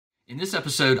In this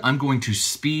episode, I'm going to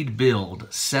speed build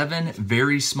 7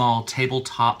 very small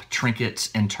tabletop trinkets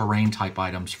and terrain type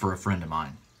items for a friend of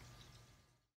mine.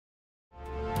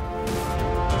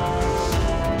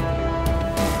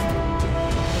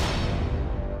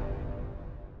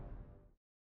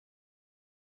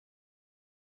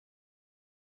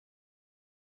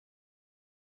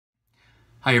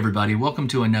 Hi everybody, welcome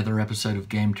to another episode of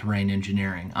Game Terrain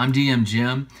Engineering. I'm DM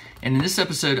Jim, and in this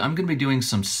episode I'm going to be doing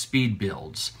some speed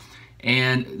builds.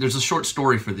 And there's a short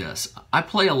story for this. I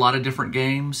play a lot of different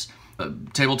games,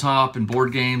 tabletop and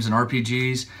board games and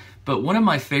RPGs, but one of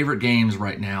my favorite games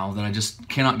right now that I just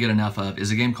cannot get enough of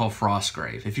is a game called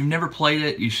Frostgrave. If you've never played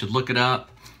it, you should look it up,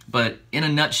 but in a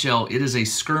nutshell, it is a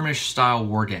skirmish style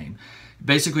war game.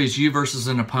 Basically, it's you versus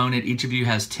an opponent. Each of you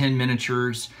has 10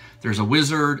 miniatures. There's a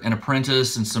wizard, an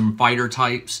apprentice, and some fighter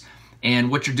types.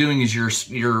 And what you're doing is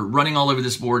you're running all over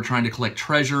this board trying to collect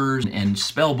treasures and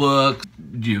spell book,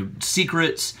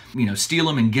 secrets, steal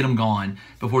them and get them gone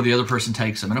before the other person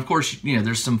takes them. And of course,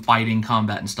 there's some fighting,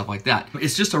 combat, and stuff like that.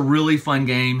 It's just a really fun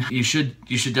game. You should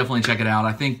definitely check it out.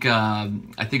 I think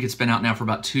it's been out now for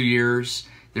about 2 years.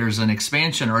 There's an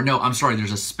expansion,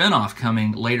 there's a spin-off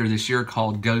coming later this year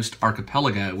called Ghost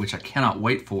Archipelago, which I cannot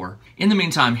wait for. In the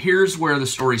meantime, here's where the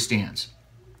story stands.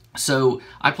 So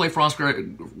I play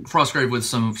Frostgrave with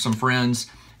some friends,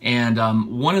 and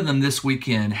one of them this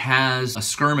weekend has a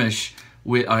skirmish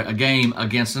with a game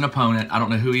against an opponent. I don't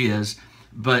know who he is,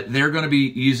 but they're going to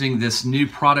be using this new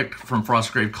product from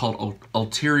Frostgrave called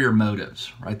Ulterior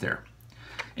Motives, right there.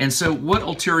 And so what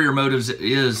Ulterior Motives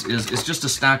is just a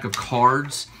stack of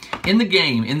cards. In the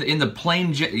game, in the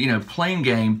plain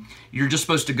game, you're just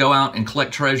supposed to go out and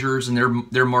collect treasures, and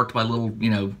they're marked by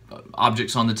little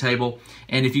objects on the table.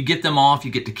 And if you get them off,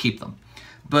 you get to keep them.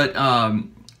 But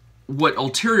what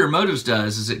Ulterior Motives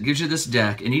does is it gives you this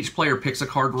deck, and each player picks a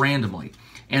card randomly.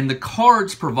 And the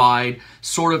cards provide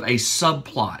sort of a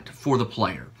subplot for the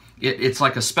player. It's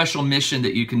like a special mission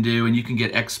that you can do, and you can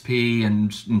get XP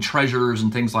and treasures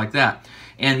and things like that.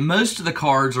 And most of the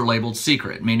cards are labeled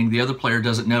secret, meaning the other player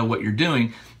doesn't know what you're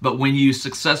doing. But when you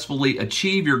successfully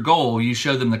achieve your goal, you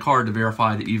show them the card to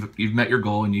verify that you've met your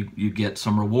goal, and you get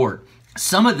some reward.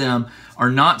 Some of them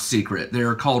are not secret.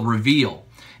 They're called reveal.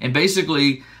 And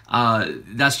basically,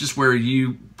 that's just where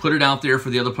you put it out there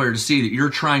for the other player to see that you're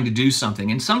trying to do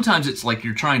something. And sometimes it's like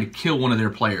you're trying to kill one of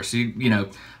their players. So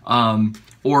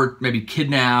or maybe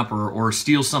kidnap or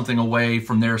steal something away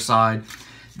from their side.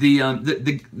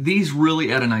 These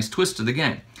really add a nice twist to the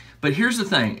game. But here's the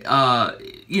thing,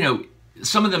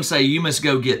 some of them say you must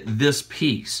go get this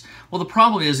piece. Well, the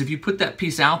problem is if you put that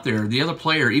piece out there, the other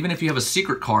player, even if you have a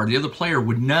secret card, the other player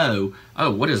would know,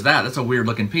 oh, what is that? That's a weird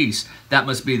looking piece. That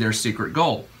must be their secret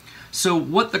goal. So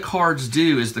what the cards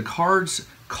do is the cards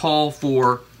call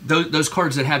for those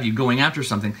cards that have you going after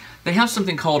something. They have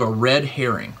something called a red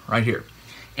herring right here.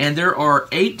 And there are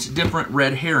 8 different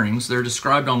red herrings. They're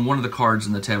described on one of the cards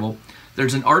in the table.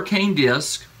 There's an arcane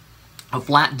disc, a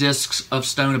flat disc of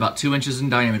stone about 2 inches in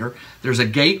diameter. There's a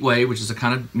gateway, which is a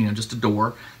kind of, just a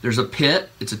door. There's a pit.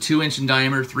 It's a 2-inch in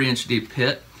diameter, 3-inch deep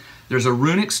pit. There's a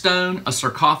runic stone, a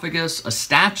sarcophagus, a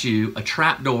statue, a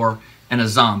trapdoor, and a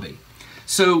zombie.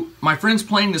 So my friend's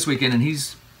playing this weekend, and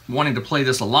he's wanting to play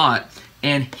this a lot,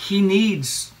 and he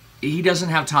doesn't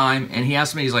have time, and he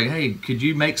asked me, he's like, hey, could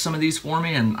you make some of these for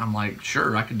me? And I'm like,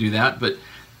 sure, I could do that, but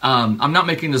I'm not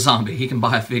making the zombie. He can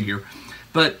buy a figure.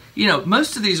 But,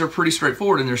 most of these are pretty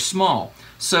straightforward, and they're small.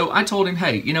 So I told him,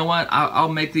 hey, you know what? I'll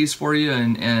make these for you,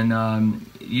 and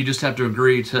you just have to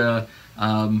agree to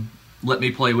let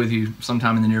me play with you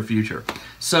sometime in the near future.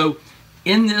 So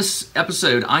in this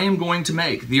episode, I am going to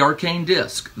make the arcane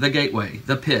disc, the gateway,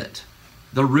 the pit,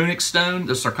 the runic stone,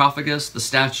 the sarcophagus, the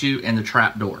statue, and the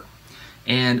trapdoor.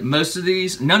 And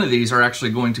none of these are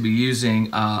actually going to be using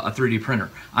a 3D printer.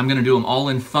 I'm going to do them all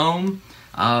in foam,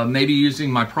 maybe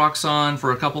using my Proxon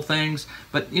for a couple things,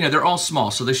 but they're all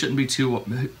small, so they shouldn't be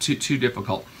too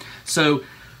difficult. So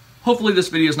hopefully this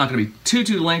video is not going to be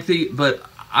too lengthy, but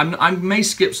I may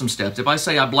skip some steps. If I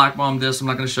say I black bombed this, I'm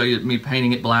not going to show you me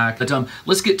painting it black. But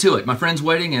let's get to it. My friend's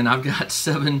waiting, and I've got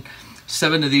seven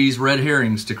of these red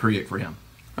herrings to create for him.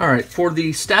 All right, for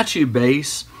the statue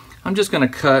base, I'm just going to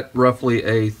cut roughly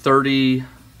a 30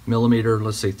 millimeter,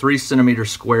 let's say 3 centimeter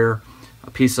square,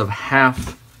 a piece of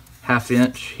half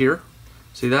inch here.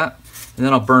 See that? And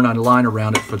then I'll burn a line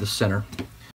around it for the center.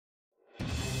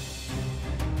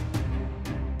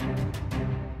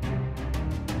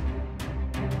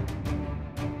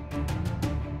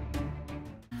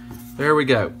 There we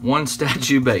go, one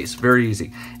statue base, very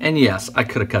easy. And yes, I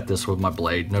could have cut this with my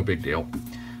blade, no big deal,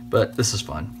 but this is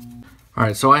fun. All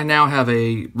right, so I now have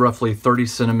a roughly 30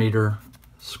 centimeter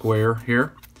square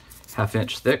here, 1/2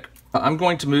 inch thick. I'm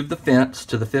going to move the fence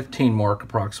to the 15 mark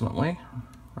approximately,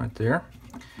 right there.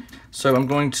 So I'm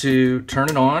going to turn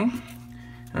it on,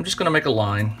 and I'm just going to make a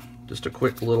line, just a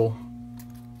quick little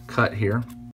cut here.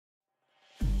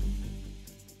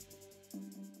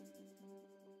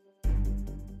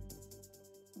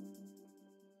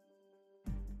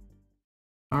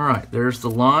 All right, there's the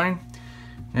line.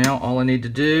 Now all I need to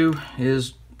do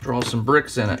is draw some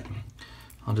bricks in it.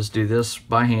 I'll just do this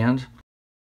by hand.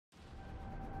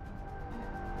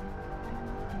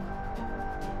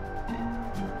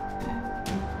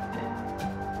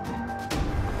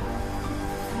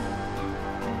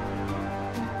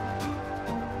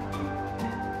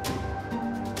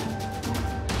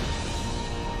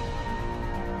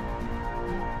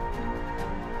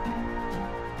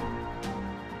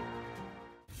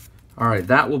 All right,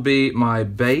 that will be my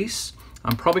base.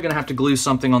 I'm probably gonna have to glue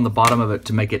something on the bottom of it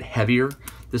to make it heavier.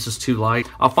 This is too light.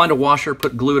 I'll find a washer,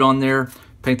 glue it on there,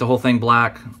 paint the whole thing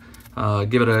black,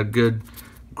 give it a good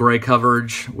gray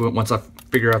coverage once I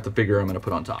figure out the figure I'm gonna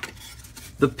put on top.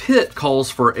 The pit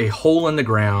calls for a hole in the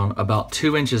ground about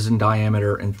 2 inches in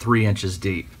diameter and 3 inches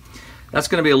deep. That's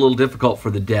gonna be a little difficult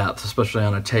for the depth, especially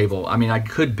on a table. I mean, I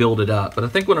could build it up, but I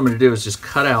think what I'm gonna do is just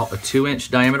cut out a 2-inch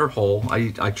diameter hole.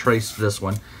 I traced this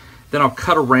one. Then I'll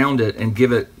cut around it and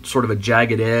give it sort of a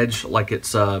jagged edge, like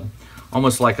it's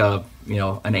almost like a, you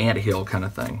know, an anthill kind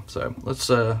of thing. So let's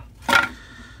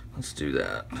do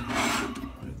that.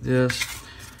 Like this.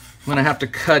 I'm gonna have to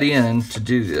cut in to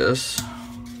do this,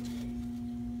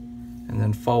 and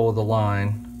then follow the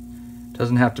line. It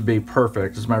doesn't have to be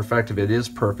perfect. As a matter of fact, if it is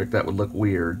perfect, that would look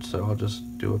weird. So I'll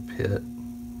just do a pit.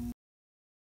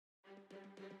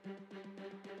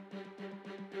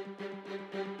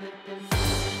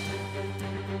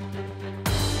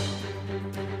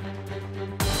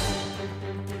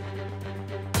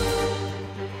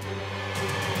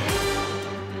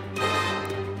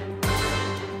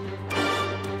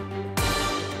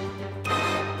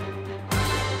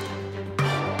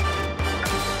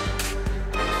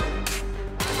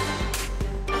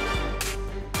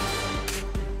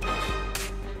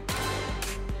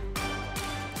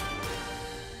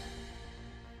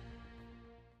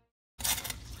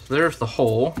 There's the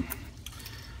hole.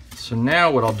 So now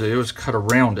what I'll do is cut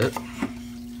around it.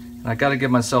 And I got to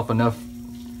give myself enough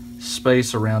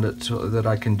space around it so that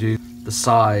I can do the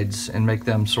sides and make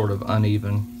them sort of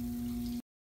uneven.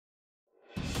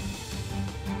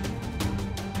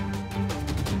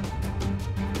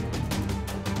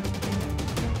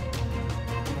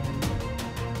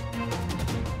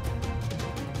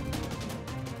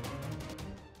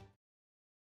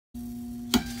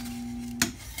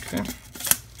 Okay.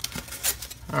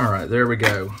 All right, there we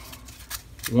go.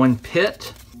 One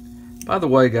pit. By the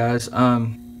way, guys,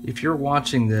 if you're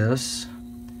watching this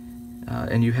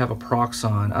and you have a prox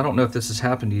on, I don't know if this has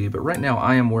happened to you, but right now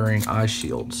I am wearing eye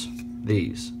shields,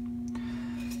 these.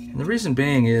 And the reason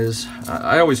being is,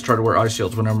 I always try to wear eye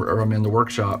shields when I'm in the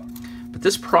workshop, but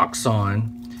this prox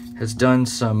on has done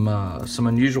some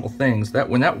unusual things. That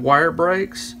when that wire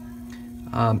breaks,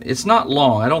 it's not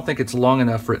long. I don't think it's long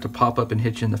enough for it to pop up and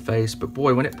hit you in the face, but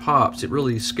boy, when it pops, it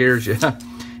really scares you.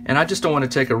 And I just don't want to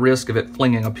take a risk of it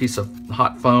flinging a piece of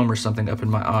hot foam or something up in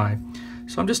my eye.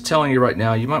 So I'm just telling you right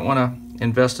now, you might want to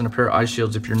invest in a pair of eye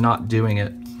shields if you're not doing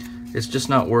it. It's just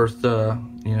not worth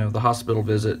you know, the hospital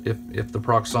visit if the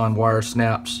proxon wire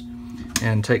snaps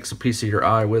and takes a piece of your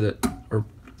eye with it, or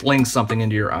flings something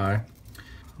into your eye.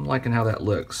 I'm liking how that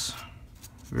looks.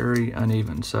 Very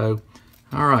uneven. So,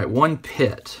 all right, one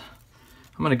pit.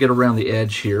 I'm gonna get around the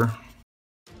edge here.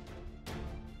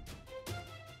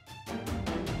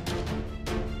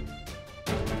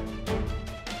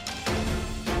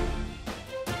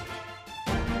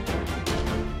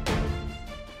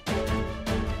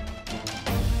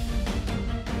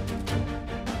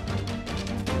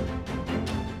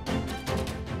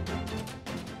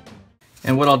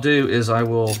 And what I'll do is I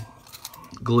will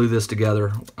glue this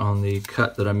together on the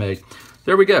cut that I made.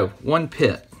 There we go, one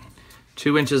pit,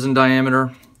 2 inches in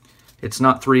diameter. It's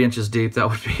not 3 inches deep. That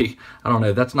would be, I don't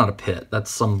know, that's not a pit.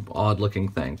 That's some odd looking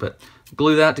thing. But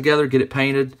glue that together, get it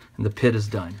painted, and the pit is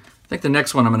done. I think the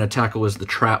next one I'm gonna tackle is the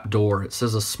trap door. It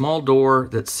says a small door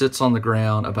that sits on the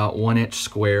ground about 1 inch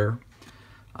square.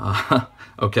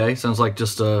 Okay, sounds like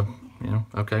just a, you know,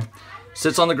 okay.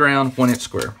 Sits on the ground, 1 inch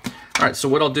square. All right, so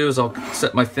what I'll do is I'll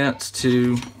set my fence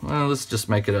to, well, let's just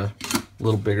make it a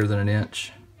little bigger than 1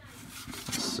 inch.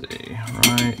 Let's see,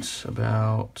 right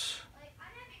about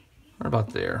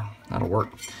there. That'll work.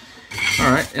 All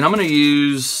right, and I'm going to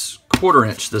use 1/4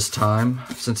 inch this time.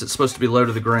 Since it's supposed to be low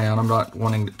to the ground, I'm not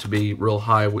wanting it to be real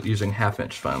high with using 1/2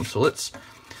 inch foam. So let's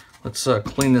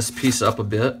clean this piece up a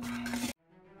bit.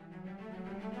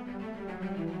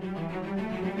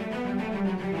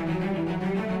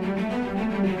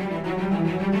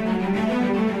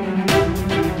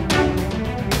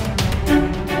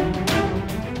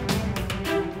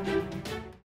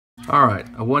 All right,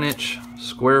 a 1 inch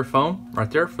square foam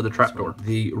right there for the trapdoor.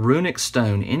 The runic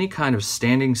stone, any kind of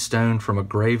standing stone from a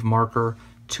grave marker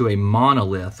to a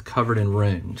monolith covered in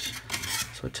runes.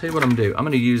 So I'll tell you what I'm gonna do. I'm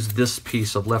gonna use this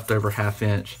piece of leftover 1/2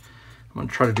 inch. I'm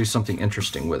gonna try to do something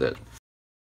interesting with it.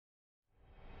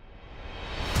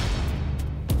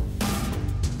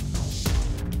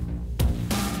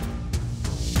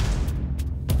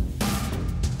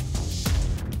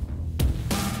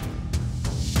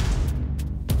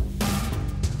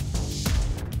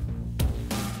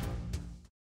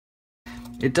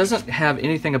 It doesn't have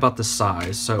anything about the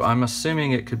size, so I'm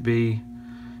assuming it's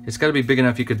got to be big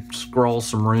enough you could scroll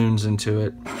some runes into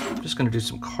it. I'm just going to do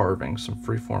some carving, some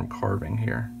freeform carving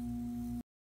here.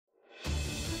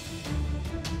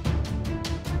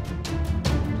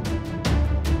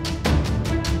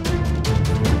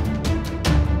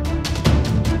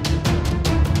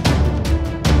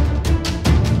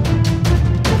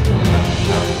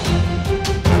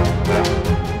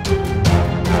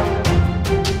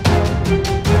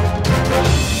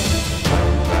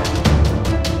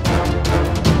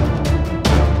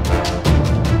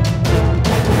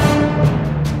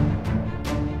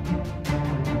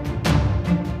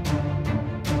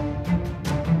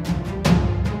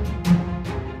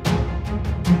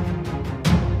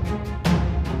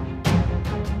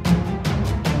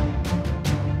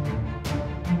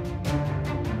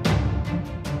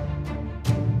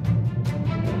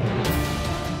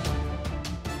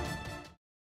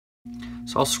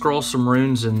 So I'll scroll some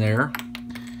runes in there,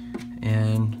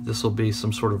 and this will be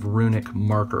some sort of runic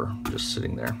marker just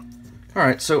sitting there. All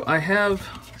right, so I have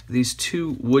these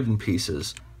 2 wooden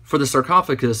pieces. For the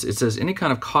sarcophagus, it says any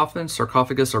kind of coffin,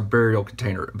 sarcophagus, or burial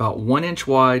container, about 1 inch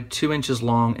wide, 2 inches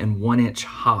long, and 1 inch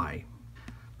high.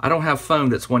 I don't have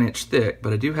foam that's 1 inch thick,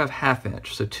 but I do have 1/2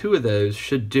 inch, so 2 of those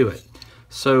should do it.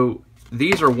 So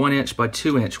these are 1 inch by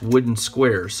 2 inch wooden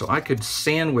squares, so I could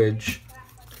sandwich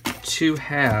 2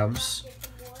 halves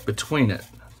between it.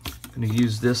 I'm going to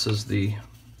use this as to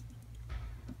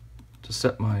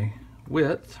set my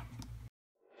width.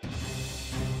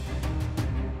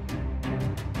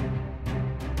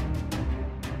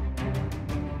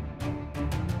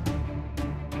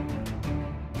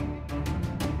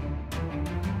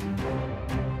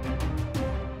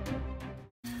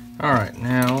 All right,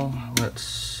 now let's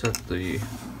set the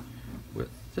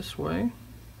width this way.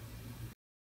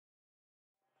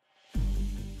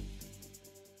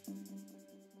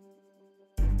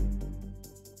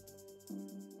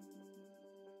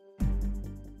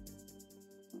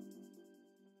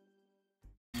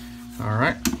 All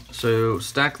right, so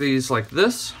stack these like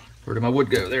this. Where did my wood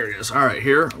go? There it is. All right,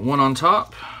 here, 1 on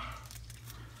top,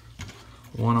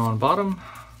 1 on bottom.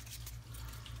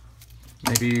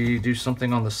 Maybe do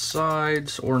something on the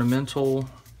sides, ornamental.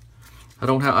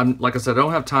 Like I said, I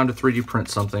don't have time to 3D print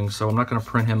something, so I'm not gonna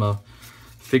print him a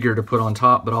figure to put on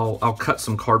top, but I'll cut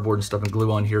some cardboard and stuff and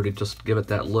glue on here to just give it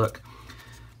that look.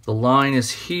 The line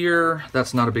is here.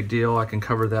 That's not a big deal. I can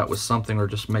cover that with something or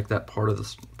just make that part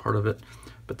of it.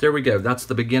 But there we go. That's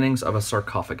the beginnings of a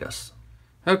sarcophagus.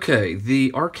 Okay,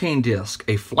 the arcane disc,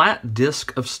 a flat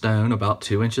disc of stone about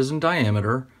 2 inches in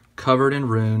diameter, covered in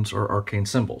runes or arcane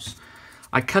symbols.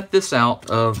 I cut this out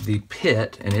of the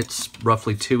pit, and it's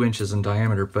roughly 2 inches in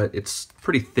diameter, but it's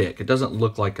pretty thick. It doesn't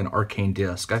look like an arcane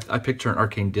disc. I picture an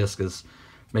arcane disc as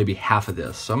maybe half of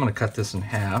this. So I'm going to cut this in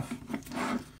half.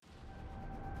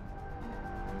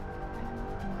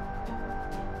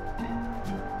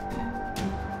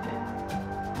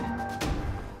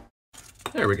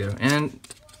 There we go, and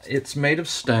it's made of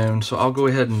stone, so I'll go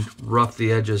ahead and rough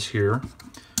the edges here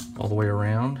all the way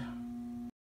around.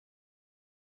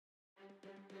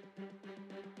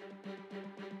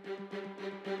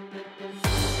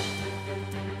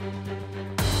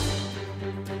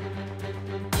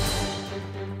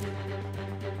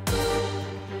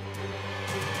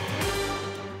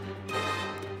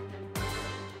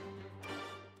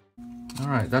 All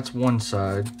right, that's one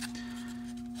side.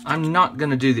 I'm not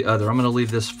going to do the other. I'm going to leave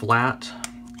this flat,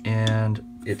 and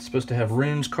it's supposed to have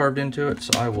runes carved into it,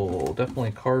 so I will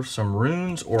definitely carve some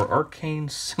runes or arcane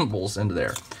symbols into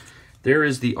there. There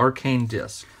is the arcane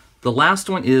disc. The last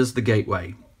one is the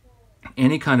gateway.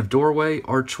 Any kind of doorway,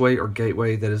 archway, or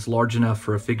gateway that is large enough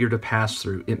for a figure to pass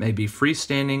through. It may be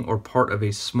freestanding or part of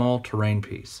a small terrain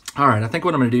piece. All right, I think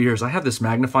what I'm going to do here is I have this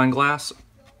magnifying glass.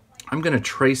 I'm going to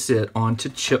trace it onto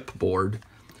chipboard,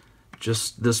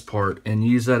 just this part, and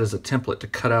use that as a template to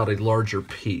cut out a larger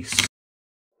piece.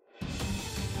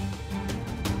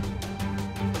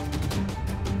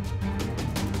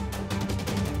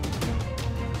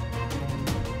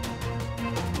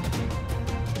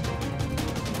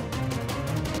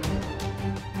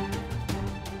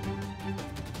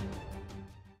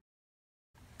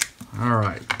 All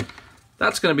right,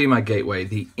 that's going to be my gateway,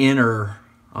 the inner,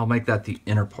 I'll make that the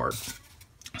inner part.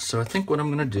 So I think what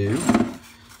I'm going to do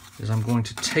is I'm going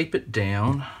to tape it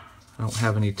down. I don't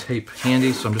have any tape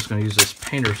handy, so I'm just going to use this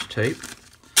painter's tape.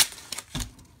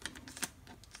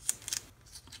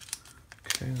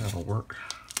 Okay, that'll work.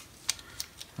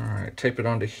 All right, tape it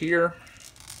onto here.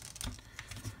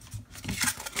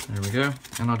 There we go.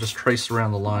 And I'll just trace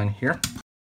around the line here.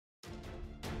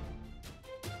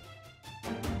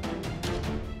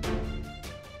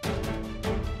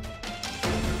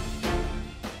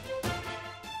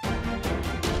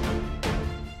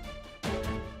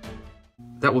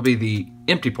 That will be the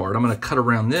empty part. I'm going to cut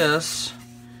around this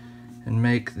and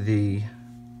make the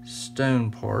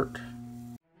stone part.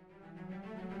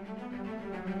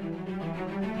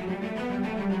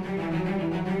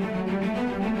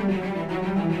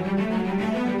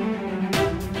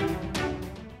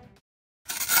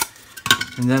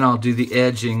 And then I'll do the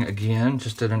edging again,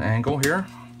 just at an angle here,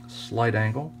 slight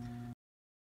angle.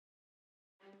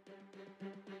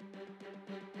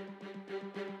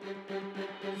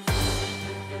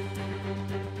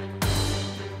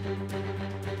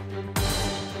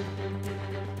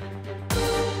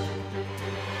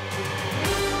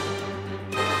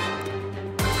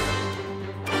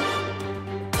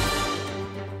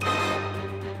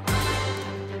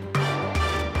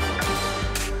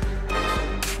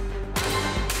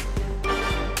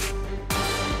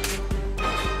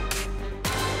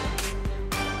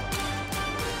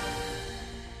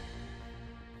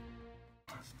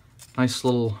 Nice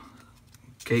little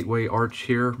gateway arch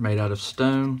here made out of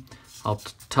stone. I'll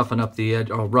toughen up the edge,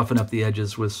 or roughen up the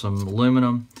edges with some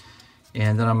aluminum.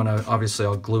 And then I'm gonna, obviously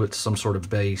I'll glue it to some sort of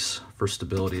base for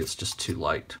stability. It's just too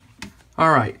light. All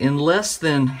right, in less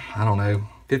than, I don't know,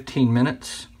 15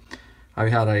 minutes, I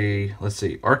had a, let's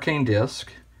see, arcane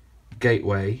disc,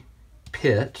 gateway,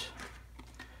 pit,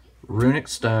 runic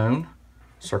stone,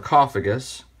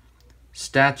 sarcophagus,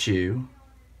 statue,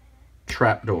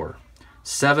 trapdoor.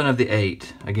 7 of the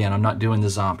 8. Again, I'm not doing the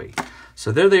zombie.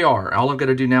 So there they are. All I've got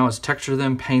to do now is texture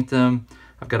them, paint them.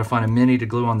 I've got to find a mini to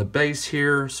glue on the base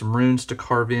here, some runes to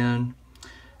carve in,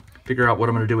 figure out what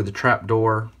I'm going to do with the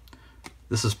trapdoor.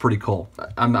 This is pretty cool.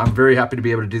 I'm very happy to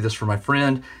be able to do this for my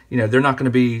friend. You know, they're not going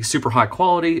to be super high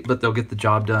quality, but they'll get the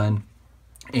job done,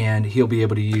 and he'll be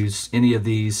able to use any of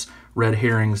these red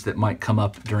herrings that might come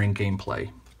up during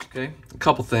gameplay. Okay, a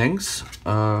couple things.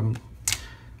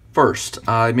 First,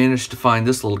 I managed to find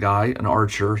this little guy, an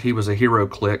archer. He was a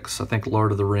HeroClix, I think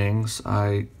Lord of the Rings.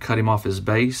 I cut him off his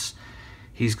base.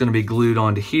 He's going to be glued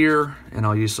onto here, and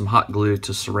I'll use some hot glue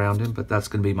to surround him, but that's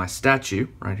going to be my statue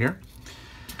right here.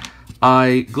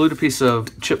 I glued a piece of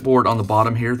chipboard on the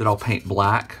bottom here that I'll paint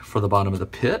black for the bottom of the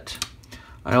pit.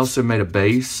 I also made a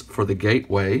base for the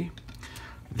gateway.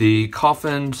 The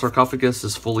coffin sarcophagus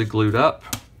is fully glued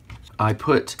up. I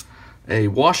put a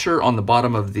washer on the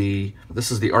bottom of the,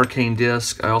 this is the arcane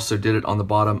disc. I also did it on the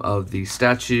bottom of the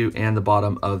statue and the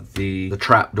bottom of the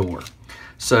trapdoor.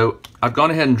 So I've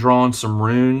gone ahead and drawn some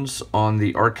runes on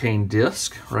the arcane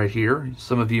disc right here.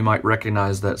 Some of you might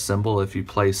recognize that symbol if you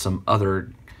play some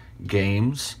other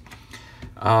games.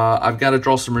 I've got to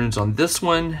draw some runes on this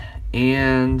one,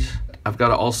 and I've got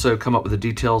to also come up with the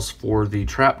details for the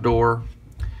trapdoor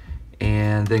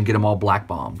and then get them all black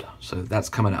bombed. So that's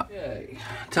coming up. Yay.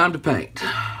 Time to paint.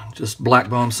 Just black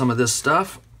bomb some of this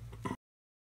stuff.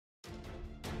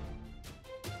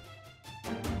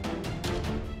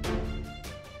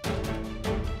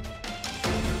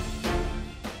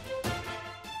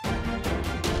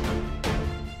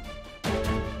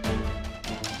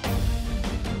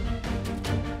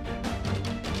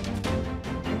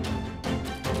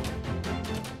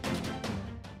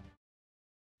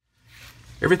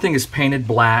 Everything is painted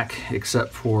black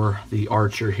except for the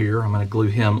archer here. I'm going to glue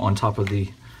him on top of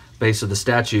the base of the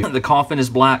statue. The coffin is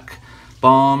black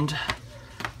bombed.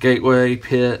 Gateway,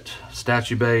 pit,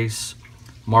 statue base,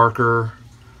 marker,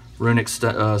 runic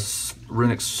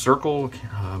circle.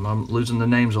 I'm losing the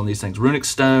names on these things. Runic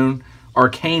stone,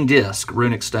 arcane disc,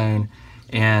 runic stone,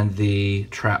 and the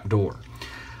trapdoor.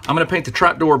 I'm going to paint the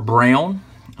trapdoor brown.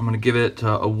 I'm going to give it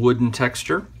a wooden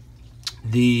texture.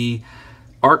 The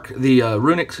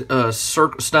runic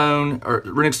stone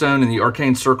and the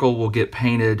arcane circle will get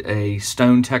painted a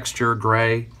stone texture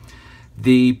gray.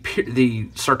 The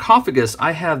sarcophagus,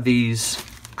 I have these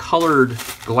colored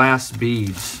glass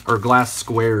beads or glass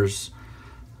squares,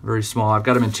 very small. I've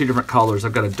got them in two different colors.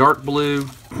 I've got a dark blue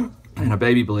and a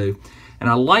baby blue, and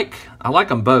I like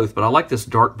them both, but I like this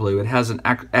dark blue. It has an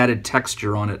added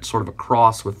texture on it, sort of a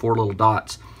cross with 4 little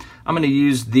dots. I'm going to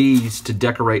use these to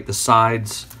decorate the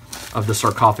sides of the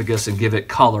sarcophagus and give it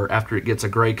color after it gets a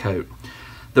gray coat.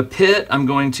 The pit,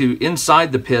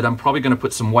 inside the pit, I'm probably going to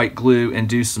put some white glue and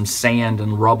do some sand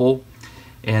and rubble,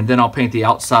 and then I'll paint the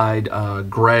outside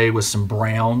gray with some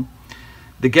brown.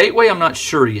 The gateway, I'm not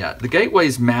sure yet. The gateway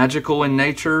is magical in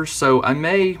nature, so I'll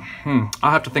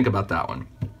have to think about that one.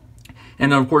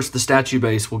 And then, of course, the statue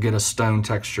base will get a stone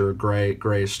texture,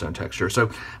 grayish stone texture. So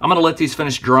I'm going to let these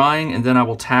finish drying, and then I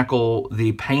will tackle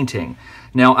the painting.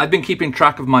 Now, I've been keeping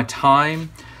track of my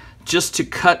time just to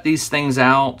cut these things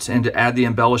out and to add the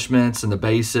embellishments and the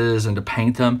bases and to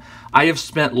paint them. I have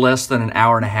spent less than an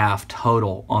hour and a half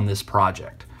total on this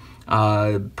project.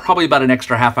 Probably about an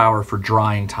extra half hour for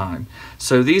drying time.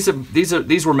 So these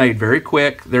were made very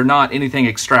quick. They're not anything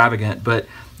extravagant, but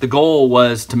the goal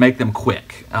was to make them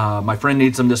quick. My friend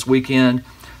needs them this weekend,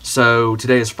 so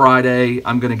today is Friday.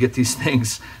 I'm going to get these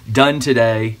things done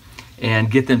today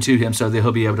and get them to him so that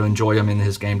he'll be able to enjoy them in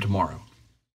his game tomorrow.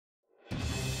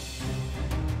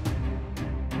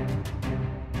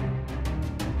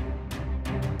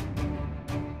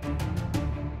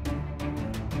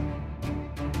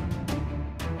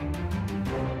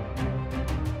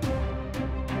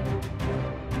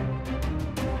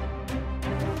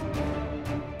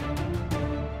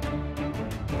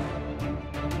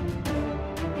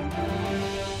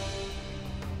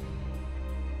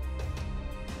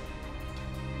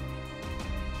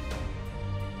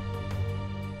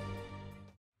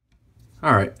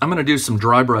 All right, I'm going to do some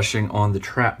dry brushing on the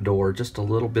trap door, just a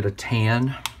little bit of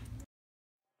tan.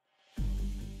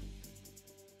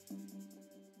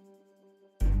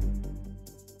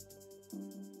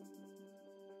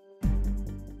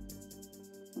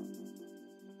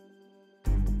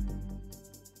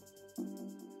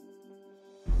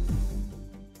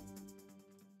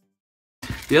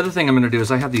 The other thing I'm going to do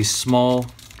is I have these small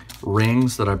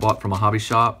rings that I bought from a hobby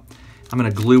shop. I'm going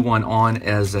to glue one on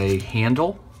as a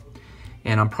handle.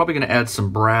 And I'm probably going to add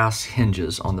some brass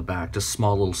hinges on the back, just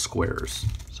small little squares.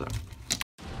 So.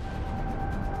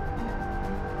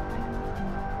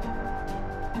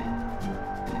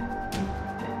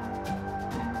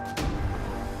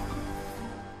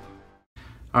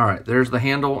 All right, there's the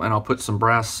handle, and I'll put some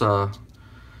brass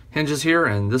hinges here,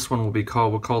 and this one will be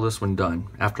we'll call this one done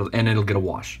and it'll get a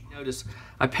wash. Notice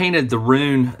I painted the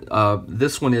rune.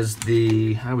 This one is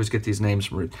I always get these names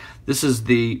from this is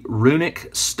the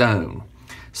runic stone.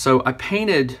 So I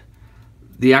painted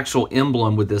the actual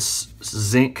emblem with this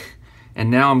zinc,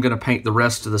 and now I'm going to paint the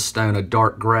rest of the stone a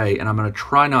dark gray, and I'm going to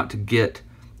try not to get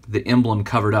the emblem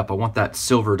covered up. I want that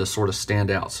silver to sort of stand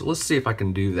out. So let's see if I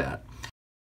can do that.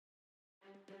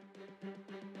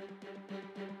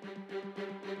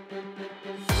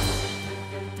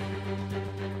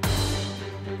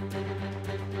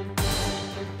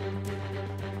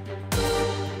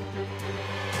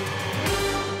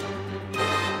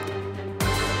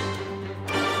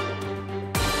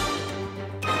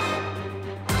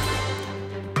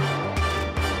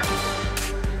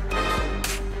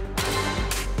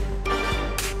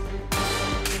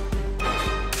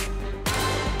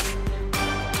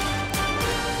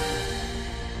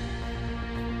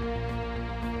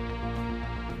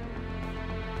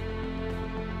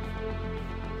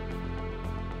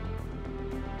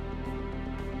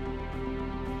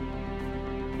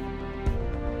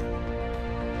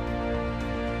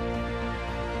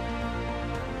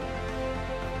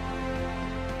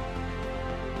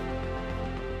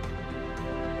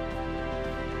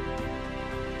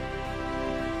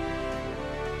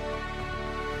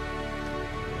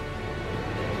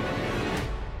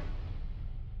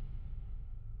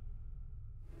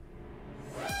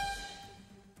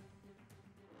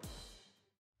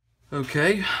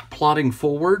 Okay, plotting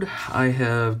forward, I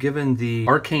have given the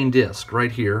arcane disc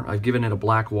right here, I've given it a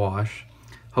black wash.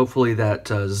 Hopefully that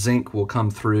zinc will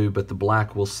come through, but the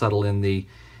black will settle in the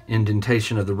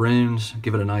indentation of the runes,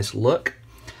 give it a nice look.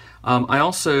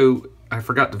 I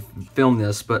forgot to film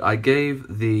this, but I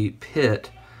gave the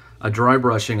pit a dry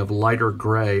brushing of lighter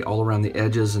gray all around the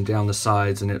edges and down the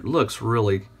sides, and it looks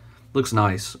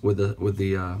nice with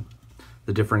the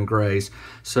the different grays.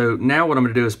 So now what I'm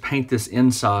going to do is paint this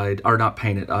inside, or not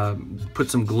paint it, put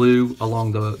some glue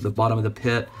along the bottom of the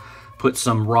pit, put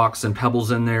some rocks and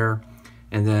pebbles in there,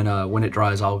 and then when it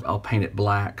dries, I'll paint it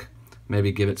black,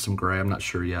 maybe give it some gray, I'm not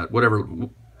sure yet. Whatever,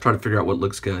 try to figure out what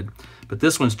looks good. But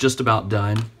this one's just about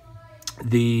done.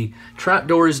 The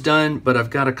trapdoor is done, but I've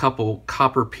got a couple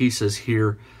copper pieces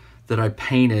here that I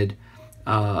painted.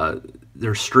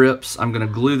 They're strips. I'm going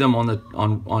to glue them on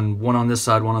one on this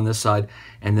side, one on this side,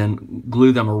 and then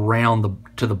glue them around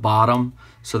to the bottom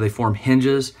so they form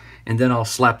hinges. And then I'll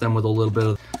slap them with a little bit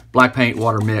of black paint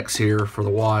water mix here for the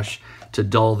wash to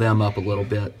dull them up a little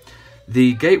bit.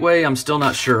 The gateway, I'm still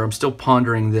not sure. I'm still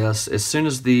pondering this. As soon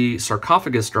as the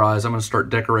sarcophagus dries, I'm going to start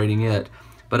decorating it.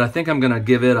 But I think I'm going to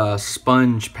give it a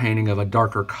sponge painting of a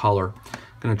darker color.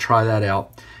 I'm going to try that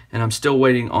out. And I'm still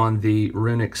waiting on the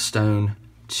runic stone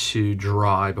to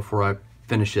dry before I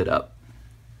finish it up.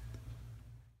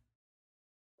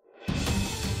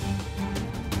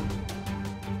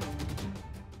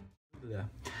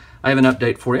 I have an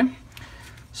update for you.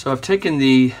 So I've taken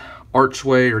the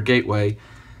archway or gateway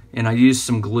and I used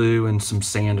some glue and some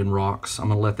sand and rocks. I'm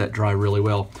gonna let that dry really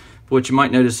well. But what you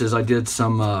might notice is I did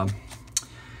some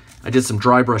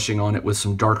dry brushing on it with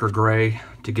some darker gray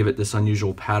to give it this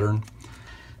unusual pattern.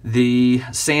 The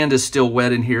sand is still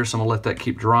wet in here, so I'm gonna let that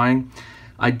keep drying.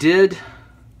 I did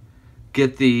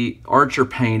get the archer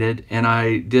painted and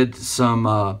I did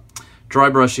some dry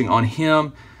brushing on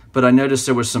him, but I noticed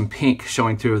there was some pink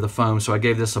showing through the foam, so I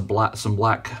gave this some black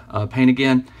paint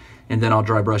again, and then I'll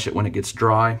dry brush it when it gets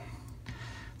dry.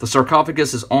 The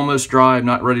sarcophagus is almost dry. I'm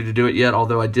not ready to do it yet,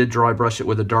 although I did dry brush it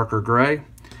with a darker gray.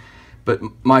 But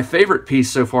my favorite piece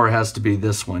so far has to be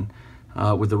this one,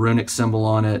 with the runic symbol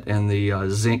on it and the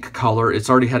zinc color. It's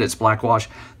already had its black wash.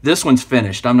 This one's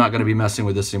finished. I'm not going to be messing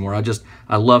with this anymore.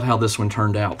 I love how this one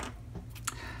turned out.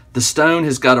 The stone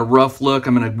has got a rough look.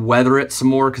 I'm going to weather it some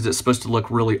more because it's supposed to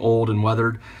look really old and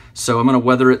weathered. So I'm going to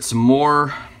weather it some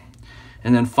more.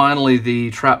 And then finally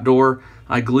the trapdoor,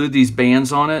 I glued these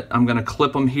bands on it. I'm going to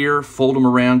clip them here, fold them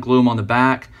around, glue them on the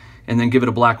back, and then give it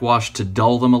a black wash to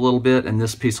dull them a little bit, and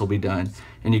this piece will be done.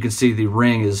 And you can see the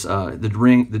ring is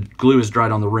the glue is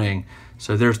dried on the ring.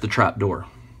 So there's the trapdoor.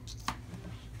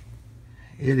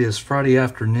 It is Friday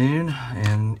afternoon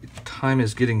and time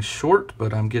is getting short,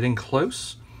 but I'm getting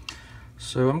close.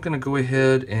 So I'm going to go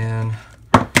ahead and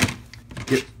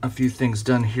get a few things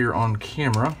done here on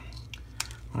camera.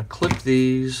 I'm going to clip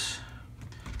these,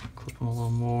 clip them a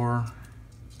little more.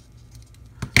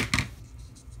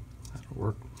 That'll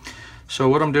work. So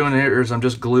what I'm doing here is I'm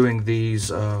just gluing these,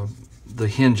 the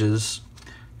hinges.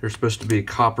 They're supposed to be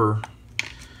copper,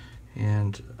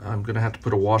 and I'm going to have to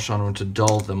put a wash on them to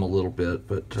dull them a little bit,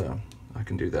 but I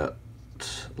can do that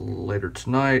later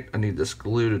tonight. I need this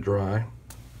glue to dry.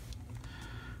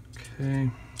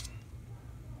 Okay.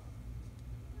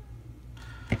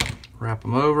 Wrap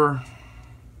them over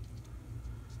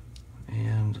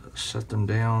and set them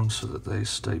down so that they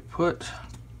stay put.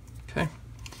 Okay.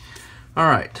 All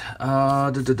right.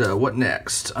 What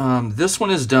next? This one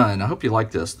is done. I hope you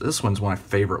like this. This one's my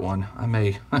favorite one.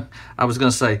 I was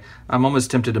gonna say I'm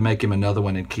almost tempted to make him another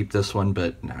one and keep this one,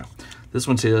 but no. This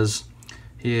one's his.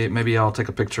 Maybe I'll take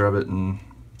a picture of it and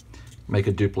make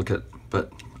a duplicate.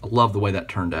 But I love the way that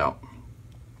turned out.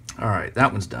 All right,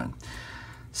 that one's done.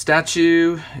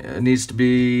 Statue needs to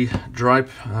be dry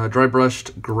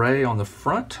brushed gray on the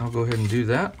front. I'll go ahead and do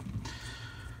that.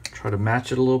 Try to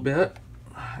match it a little bit.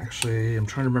 Actually, I'm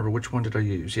trying to remember which one did I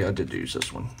use. Yeah, I did use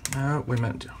this one. Wait a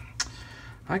minute.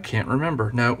 I can't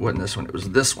remember. No, it wasn't this one. It was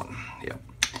this one. Yep.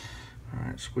 All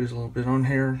right, squeeze a little bit on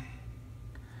here.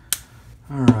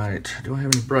 All right, do I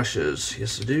have any brushes?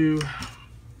 Yes, I do.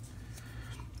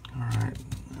 All right,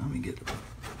 let me get a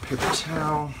paper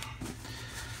towel.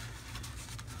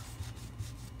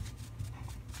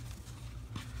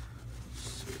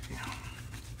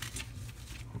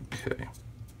 Okay.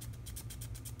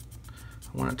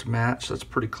 I want it to match. That's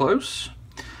pretty close.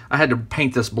 I had to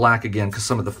paint this black again because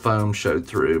some of the foam showed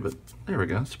through, but there we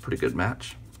go. It's a pretty good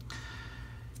match.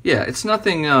 Yeah, it's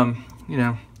nothing, you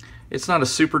know, it's not a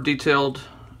super detailed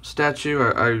statue.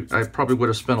 I probably would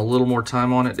have spent a little more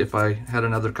time on it if I had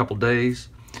another couple days,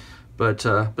 but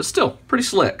still pretty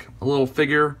slick. A little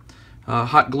figure,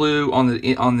 hot glue on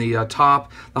the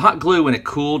top. The hot glue, when it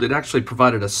cooled, it actually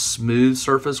provided a smooth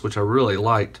surface, which I really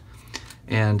liked,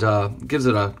 and gives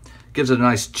it a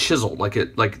nice chisel,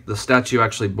 like the statue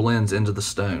actually blends into the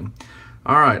stone.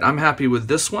 All right, I'm happy with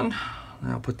this one.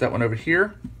 I'll put that one over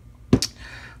here.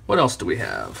 What else do we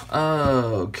have?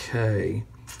 Okay,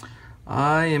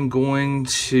 I am going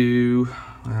to,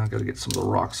 well, I gotta get some of the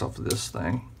rocks off of this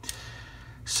thing.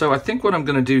 So I think what I'm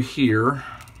going to do here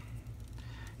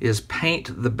is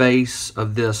paint the base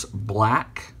of this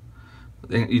black,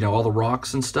 you know, all the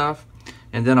rocks and stuff,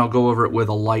 and then I'll go over it with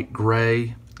a light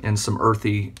gray and some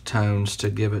earthy tones to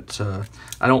give it.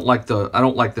 I don't like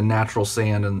the natural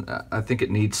sand, and I think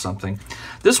it needs something.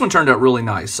 This one turned out really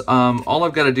nice. All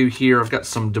I've got to do here, I've got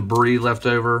some debris left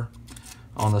over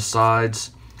on the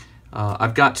sides.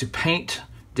 I've got to paint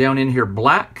down in here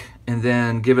black, and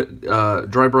then give it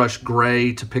dry brush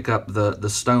gray to pick up the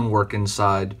stonework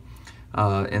inside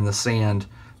in the sand.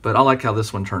 But I like how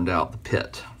this one turned out, the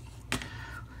pit.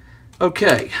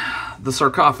 Okay, the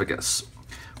sarcophagus.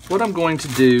 What I'm going to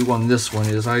do on this one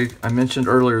is, I mentioned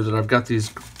earlier that I've got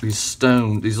these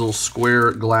little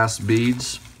square glass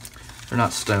beads. They're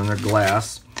not stone, they're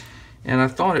glass. And I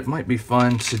thought it might be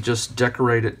fun to just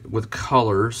decorate it with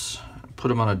colors, put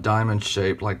them on a diamond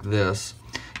shape like this.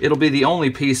 It'll be the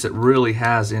only piece that really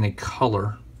has any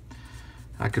color.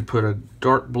 I could put a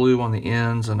dark blue on the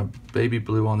ends and a baby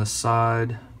blue on the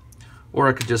side, or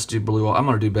I could just do blue. I'm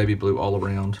going to do baby blue all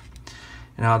around.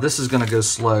 Now this is going to go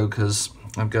slow because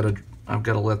I've got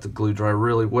to let the glue dry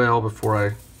really well before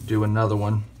I do another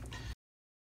one.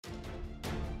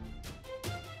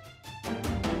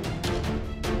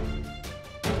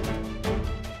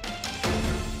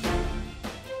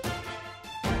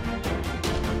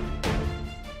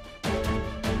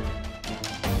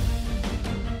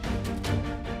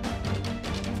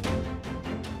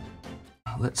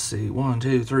 Let's see, 1,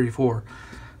 2, 3, 4. I'm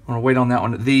gonna wait on that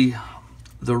one. The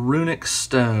runic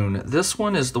stone. This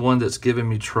one is the one that's giving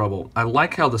me trouble. I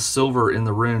like how the silver in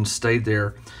the rune stayed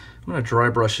there. I'm gonna dry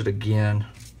brush it again.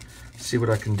 See what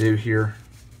I can do here.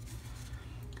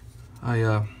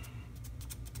 Yeah,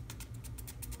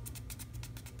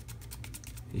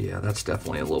 that's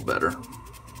definitely a little better.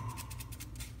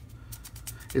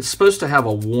 It's supposed to have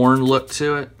a worn look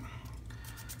to it,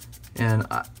 and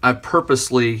I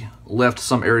purposely left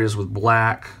some areas with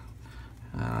black.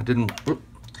 I did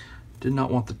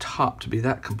not want the top to be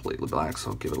that completely black, so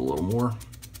I'll give it a little more.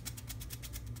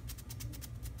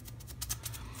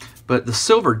 But the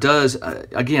silver does,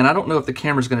 again, I don't know if the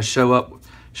camera's going to show up,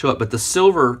 but the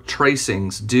silver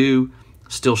tracings do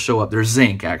still show up. They're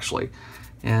zinc, actually,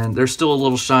 and they're still a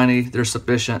little shiny. They're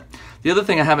sufficient. The other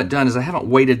thing I haven't done is I haven't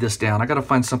weighted this down. I got to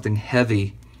find something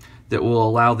heavy that will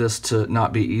allow this to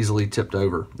not be easily tipped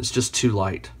over. It's just too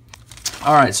light.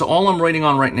 All right, so all I'm waiting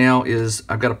on right now is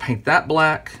I've got to paint that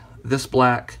black, this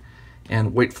black,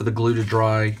 and wait for the glue to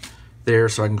dry there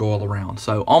so I can go all around.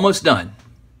 So almost done.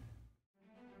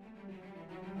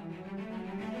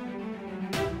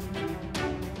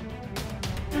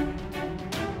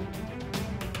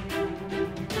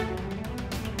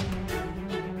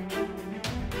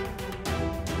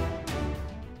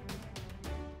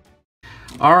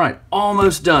 All right,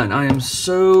 almost done. I am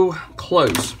so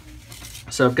close.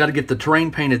 So I've got to get the terrain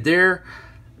painted there,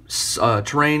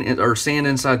 terrain or sand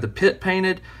inside the pit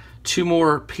painted, 2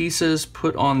 more pieces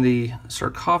put on the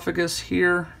sarcophagus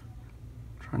here.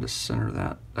 Trying to center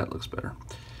that. That looks better.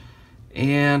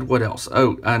 And what else?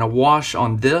 Oh, and a wash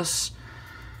on this.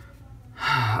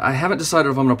 I haven't decided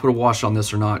if I'm going to put a wash on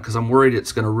this or not because I'm worried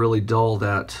it's going to really dull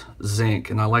that zinc,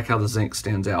 and I like how the zinc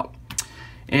stands out.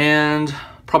 And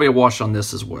probably a wash on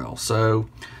this as well. So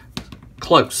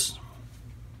close.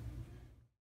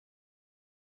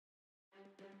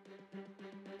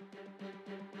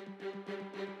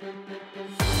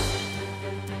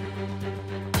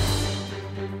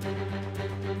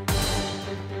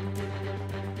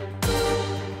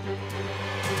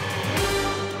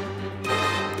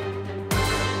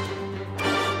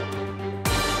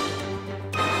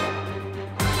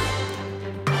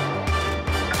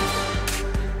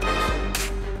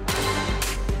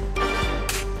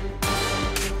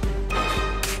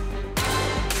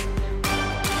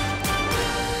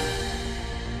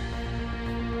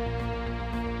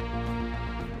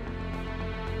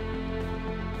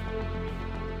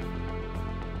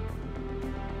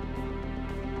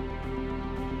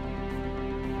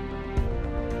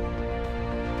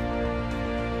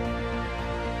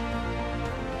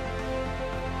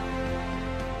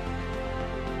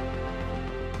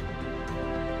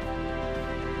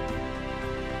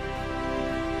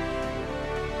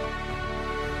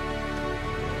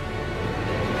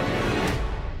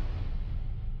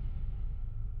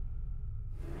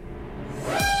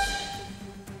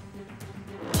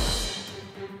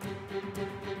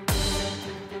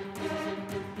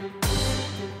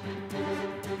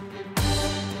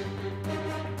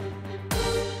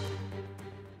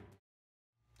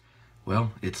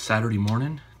 Well, it's Saturday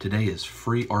morning. Today is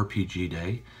free RPG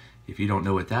day. If you don't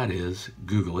know what that is,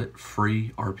 Google it,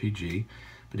 free RPG.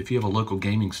 But if you have a local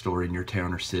gaming store in your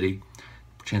town or city,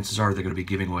 chances are they're going to be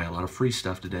giving away a lot of free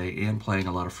stuff today and playing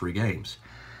a lot of free games.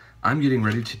 I'm getting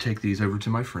ready to take these over to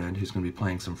my friend who's going to be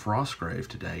playing some Frostgrave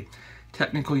today.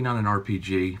 Technically not an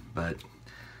RPG, but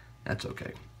that's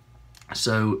okay.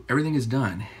 So everything is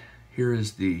done. Here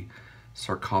is the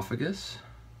sarcophagus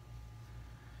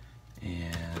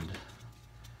and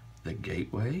the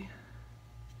gateway,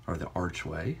 or the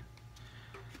archway,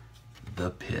 the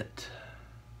pit.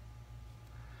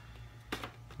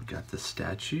 We've got the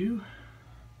statue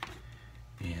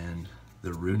and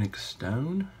the runic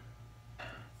stone,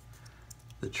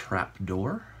 the trap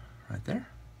door right there,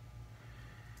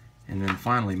 and then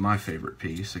finally my favorite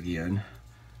piece, again,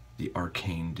 the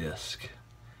arcane disc.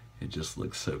 It just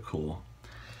looks so cool.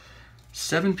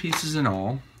 7 pieces in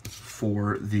all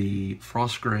for the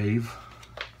Frostgrave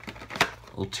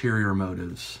ulterior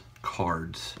motives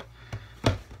cards,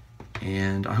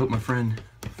 and I hope my friend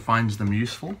finds them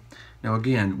useful. Now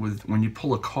again, when you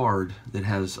pull a card that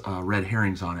has red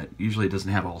herrings on it, usually it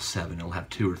doesn't have all 7, it'll have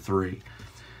 2 or 3.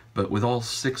 But with all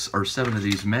 6 or 7 of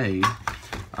these made,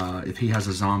 if he has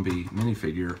a zombie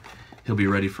minifigure, he'll be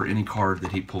ready for any card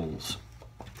that he pulls.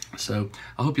 So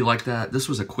I hope you like that. This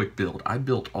was a quick build. I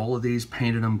built all of these,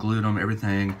 painted them, glued them,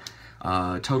 everything.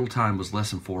 Total time was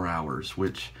less than 4 hours,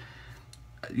 which,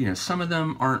 you know, some of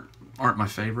them aren't my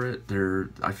favorite.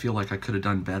 I feel like I could have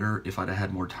done better if I'd have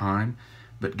had more time.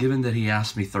 But given that he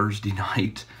asked me Thursday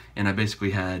night, and I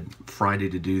basically had Friday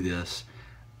to do this,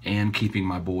 and keeping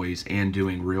my boys and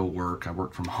doing real work, I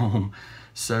work from home.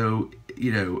 So,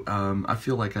 you know, I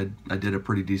feel like I did a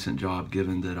pretty decent job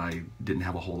given that I didn't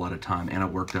have a whole lot of time and I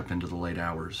worked up into the late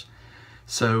hours.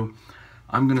 So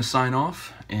I'm gonna sign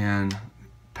off and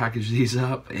package these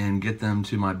up and get them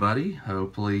to my buddy.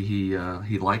 Hopefully he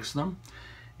likes them,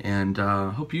 and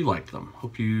hope you liked them.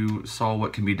 Hope you saw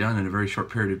what can be done in a very short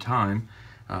period of time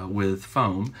with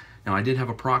foam. Now I did have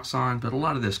a Proxon, but a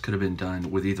lot of this could have been done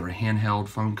with either a handheld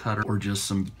foam cutter or just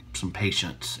some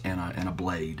patience and a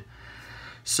blade.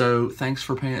 So thanks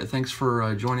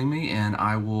for joining me, and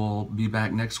I will be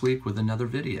back next week with another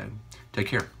video. Take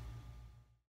care.